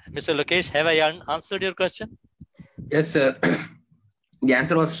 Mr. Lokesh, have I answered your question? Yes, sir. The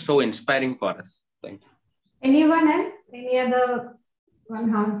answer was so inspiring for us. Thank you. Anyone else? Any other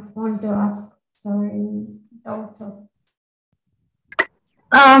one want to ask? Sorry, doubts or...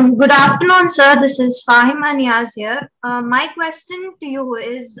 Good afternoon, sir. This is Fahima Niaz here. My question to you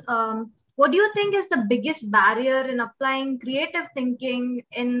is, what do you think is the biggest barrier in applying creative thinking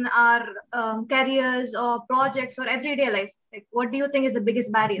in our careers or projects or everyday life? Like, what do you think is the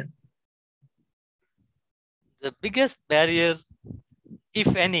biggest barrier? The biggest barrier,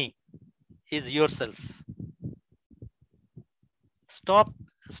 if any, is yourself. Stop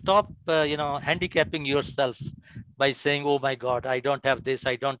you know, handicapping yourself by saying, oh my God, I don't have this,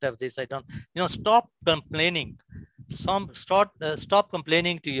 I don't have this, I don't, you know, stop complaining. Stop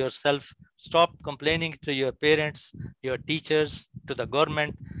complaining to yourself. Stop complaining to your parents, your teachers, to the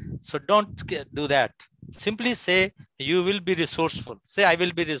government. So don't do that. Simply say, you will be resourceful. Say, I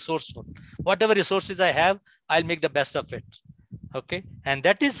will be resourceful. Whatever resources I have, I'll make the best of it. Okay. And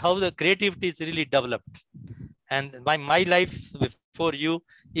that is how the creativity is really developed. And my life before you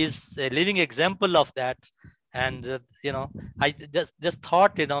is a living example of that. And, you know, I just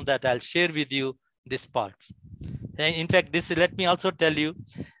thought, you know, that I'll share with you this part. And in fact, let me also tell you,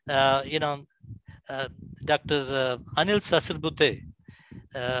 you know, Dr. Anil Sasarbute,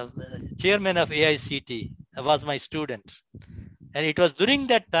 chairman of AICT, was my student. And it was during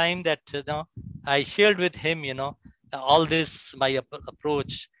that time that, you know, I shared with him, you know, all this, my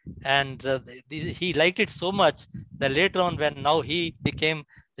approach. And he liked it so much that later on, when now he became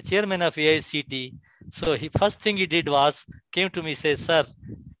the chairman of AICT, so first thing he did was came to me, say, sir,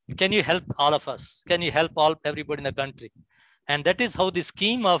 can you help all of us? Can you help everybody in the country? And that is how the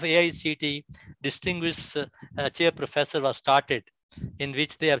scheme of AICT distinguished chair professor was started, in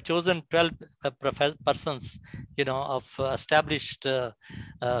which they have chosen 12 persons, you know, of established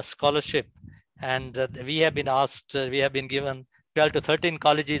scholarship. And we have been asked, we have been given 12 to 13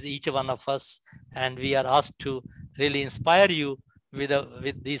 colleges, each one of us. And we are asked to really inspire you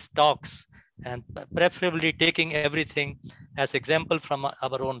with these talks, and preferably taking everything as example from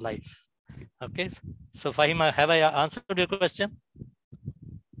our own life. Okay, so Fahima, have I answered your question?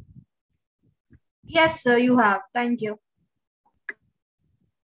 Yes, sir, you have. Thank you.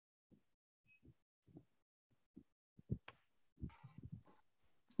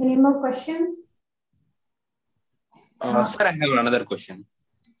 Any more questions? Sir, I have another question.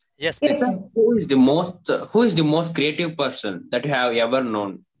 Yes, Yes, please. sir. Who is the most creative person that you have ever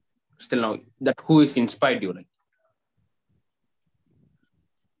known still now, that who is inspired you? Like?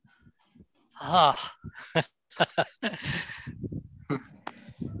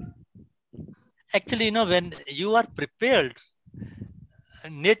 Actually, when you are prepared,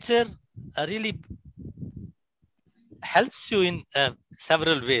 nature really helps you in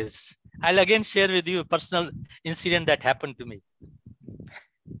several ways. I'll again share with you a personal incident that happened to me.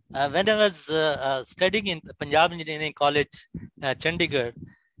 When I was studying in Punjab Engineering College, Chandigarh,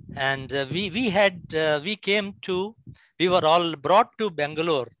 and we were all brought to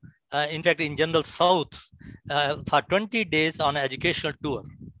Bangalore, in fact, in General South, for 20 days on an educational tour.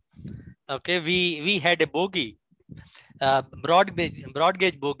 Okay, we had a bogie, broad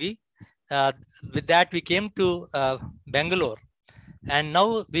gauge bogie. With that, we came to Bangalore, and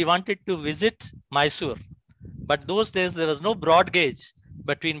now we wanted to visit Mysore. But those days, there was no broad gauge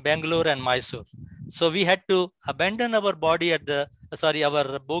between Bangalore and Mysore. So we had to abandon our body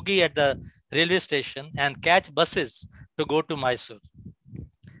our bogie at the railway station and catch buses to go to Mysore.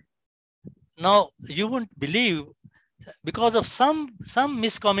 Now, you won't believe, because of some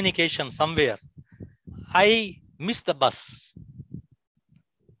miscommunication somewhere, I missed the bus.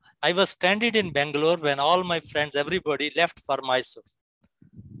 I was stranded in Bangalore when all my friends, everybody left for Mysore.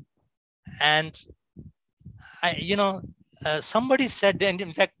 And somebody said, and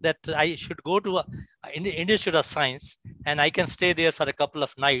in fact, that I should go to Institute of Science, and I can stay there for a couple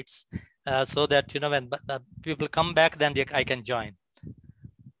of nights, so that when people come back, then I can join.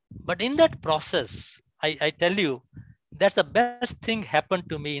 But in that process, I tell you, that's the best thing happened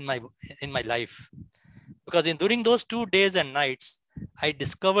to me in my life, because during those 2 days and nights, I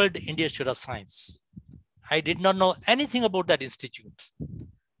discovered Indian Institute of Science. I did not know anything about that institute,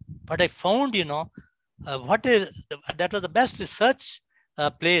 but I found, that was the best research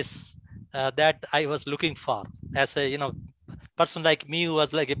place that I was looking for. As a person like me who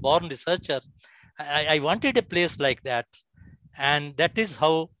was like a born researcher, I wanted a place like that, and that is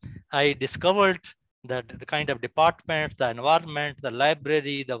how I discovered the kind of department, the environment, the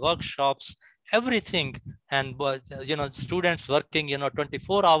library, the workshops, everything, and students working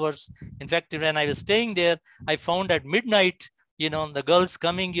 24 hours. In fact, when I was staying there, I found at midnight the girls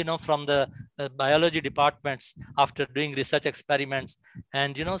coming from the biology departments after doing research experiments.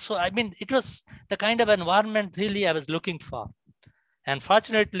 And so I mean, it was the kind of environment really I was looking for. And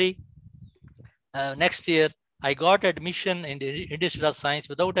fortunately, next year I got admission in the Institute of Science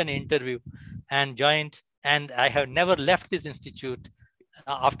without an interview and joined, and I have never left this institute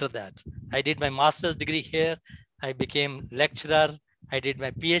after that. I did my master's degree here. I became lecturer. I did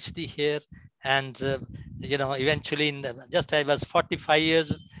my PhD here. And, eventually I was 45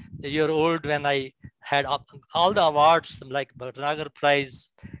 years old when I had all the awards like Bhatnagar Prize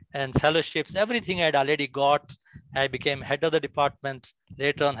and fellowships, everything I had already got. I became head of the department,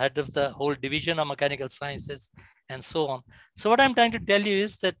 later on head of the whole division of mechanical sciences, and so on. So what I'm trying to tell you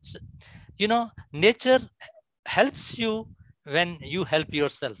is that, nature helps you when you help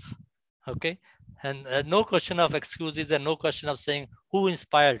yourself. Okay. And no question of excuses and no question of saying who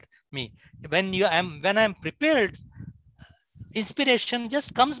inspired me. When I'm prepared, inspiration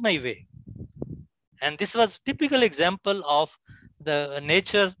just comes my way. And this was typical example of the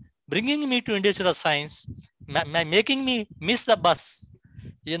nature bringing me to Institute of Science, making me miss the bus,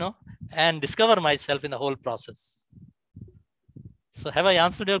 and discover myself in the whole process. So have I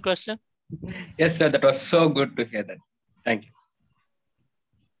answered your question? Yes, sir. That was so good to hear that. Thank you.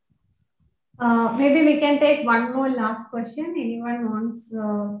 Maybe we can take one more last question. Anyone wants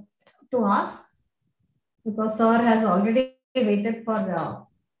to ask? Because sir has already waited for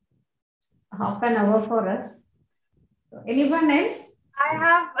half an hour for us. So anyone else? I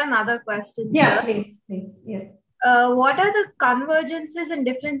have another question. Yeah, sir. please. Yes. What are the convergences and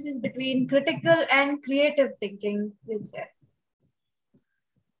differences between critical and creative thinking, you'd say?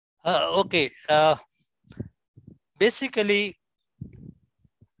 Okay. Basically,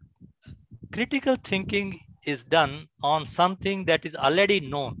 critical thinking is done on something that is already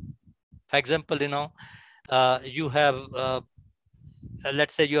known. For example, you have,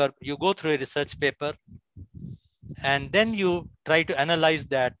 let's say you go through a research paper, and then you try to analyze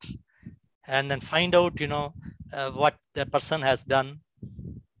that and then find out, what the person has done.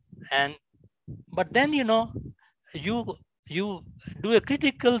 But then, you do a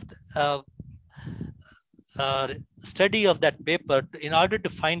critical study of that paper in order to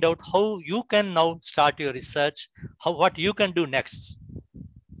find out how you can now start your research, what you can do next.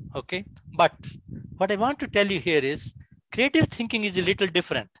 Okay, but what I want to tell you here is creative thinking is a little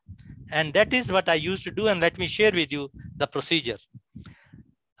different, and that is what I used to do. And let me share with you the procedure.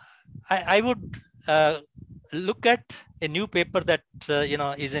 I would look at a new paper that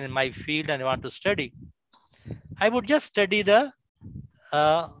is in my field and I want to study. I would just study the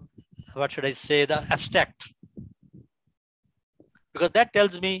what should I say, the abstract, because that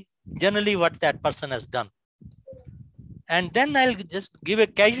tells me generally what that person has done. And then I'll just give a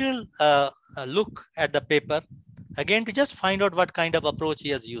casual look at the paper, again, to just find out what kind of approach he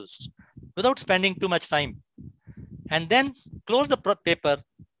has used without spending too much time. And then close the paper,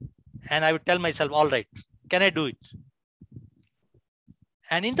 and I would tell myself, all right, can I do it?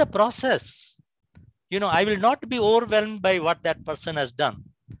 And in the process, I will not be overwhelmed by what that person has done.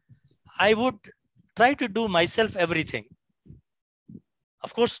 I would try to do myself everything.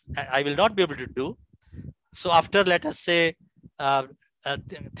 Of course, I will not be able to do. So after, let us say,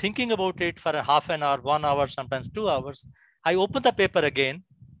 thinking about it for a half an hour, 1 hour, sometimes 2 hours, I open the paper again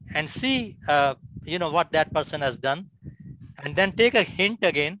and see, what that person has done, and then take a hint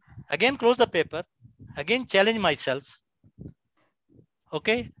again close the paper, again challenge myself.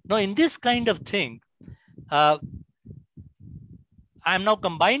 Okay. Now in this kind of thing, I'm now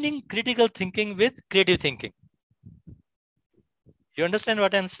combining critical thinking with creative thinking. You understand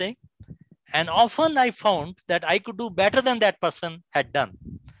what I'm saying? And often I found that I could do better than that person had done.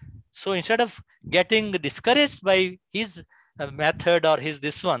 So instead of getting discouraged by his method or his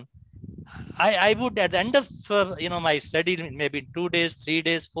this one, I would, at the end of my study, maybe in 2 days, 3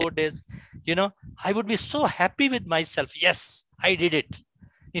 days, 4 days, I would be so happy with myself. Yes, I did it.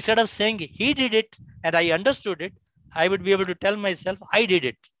 Instead of saying he did it and I understood it, I would be able to tell myself I did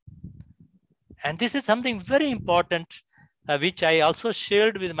it. And this is something very important, which I also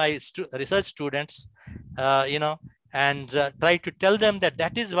shared with my research students, and try to tell them that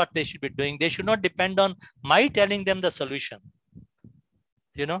that is what they should be doing. They should not depend on my telling them the solution.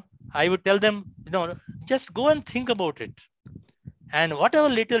 I would tell them, just go and think about it. And whatever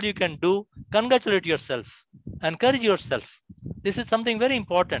little you can do, congratulate yourself, encourage yourself. This is something very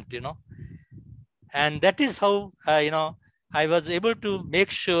important, And that is how, I was able to make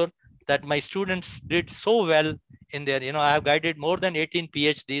sure that my students did so well in there. I have guided more than 18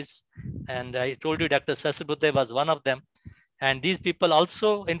 PhDs. And I told you Dr. Sasibuddhe was one of them. And these people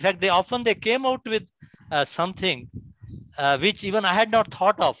also, in fact, they came out with something which even I had not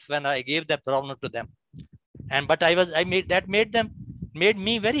thought of when I gave that problem to them. But made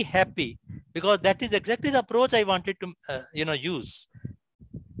me very happy, because that is exactly the approach I wanted to, use.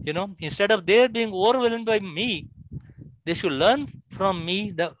 Instead of their being overwhelmed by me, they should learn from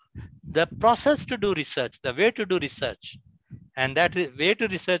me the process to do research, the way to do research. And that way to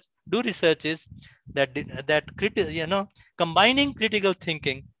do research is combining critical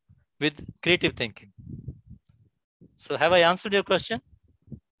thinking with creative thinking. So have I answered your question?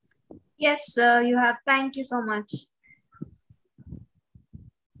 Yes, sir, you have. Thank you so much.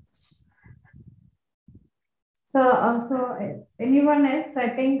 So anyone else? I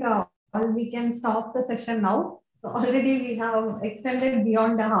think we can stop the session now. So already we have extended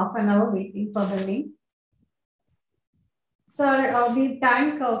beyond a half an hour waiting for the link. Sir, we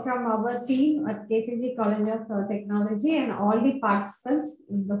thank from our team at KCG College of Technology and all the participants,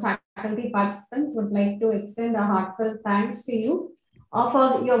 the faculty participants would like to extend a heartfelt thanks to you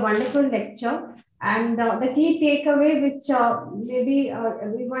for your wonderful lecture. And the key takeaway which maybe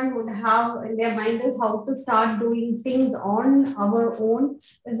everyone would have in their mind is how to start doing things on our own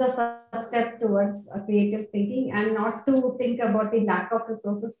is the first step towards creative thinking, and not to think about the lack of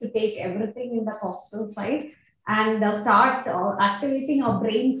resources, to take everything in the positive side and start activating our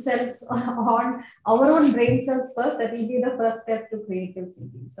brain cells on our own brain cells first. That will be the first step to creative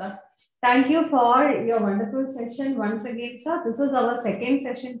thinking, sir. Thank you for your wonderful session once again, sir. This is our second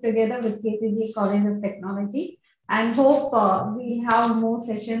session together with KCG College of Technology, and hope we'll have more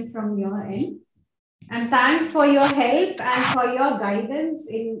sessions from your end. And thanks for your help and for your guidance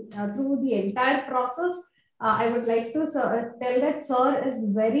in through the entire process. I would like to tell that sir is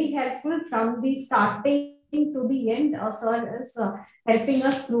very helpful from the starting to the end. Sir is helping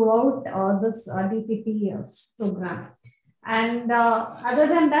us throughout this DPT program. And other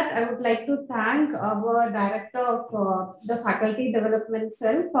than that, I would like to thank our director of the faculty development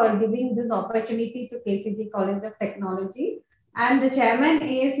cell for giving this opportunity to KCG College of Technology, and the chairman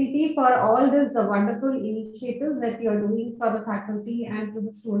AACT for all these wonderful initiatives that you are doing for the faculty and to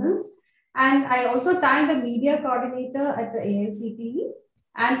the students. And I also thank the media coordinator at the AICTE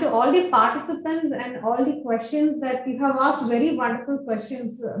and to all the participants and all the questions that you have asked, very wonderful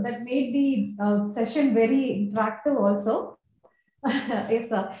questions that made the session very interactive also. Yes,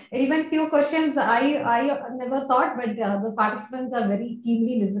 sir. Even few questions I never thought, but the participants are very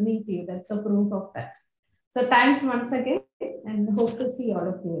keenly listening to you. That's a proof of that. So thanks once again and hope to see all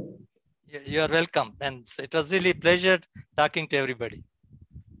of you. You're welcome. And it was really a pleasure talking to everybody.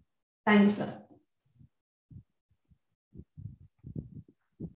 Thanks, sir.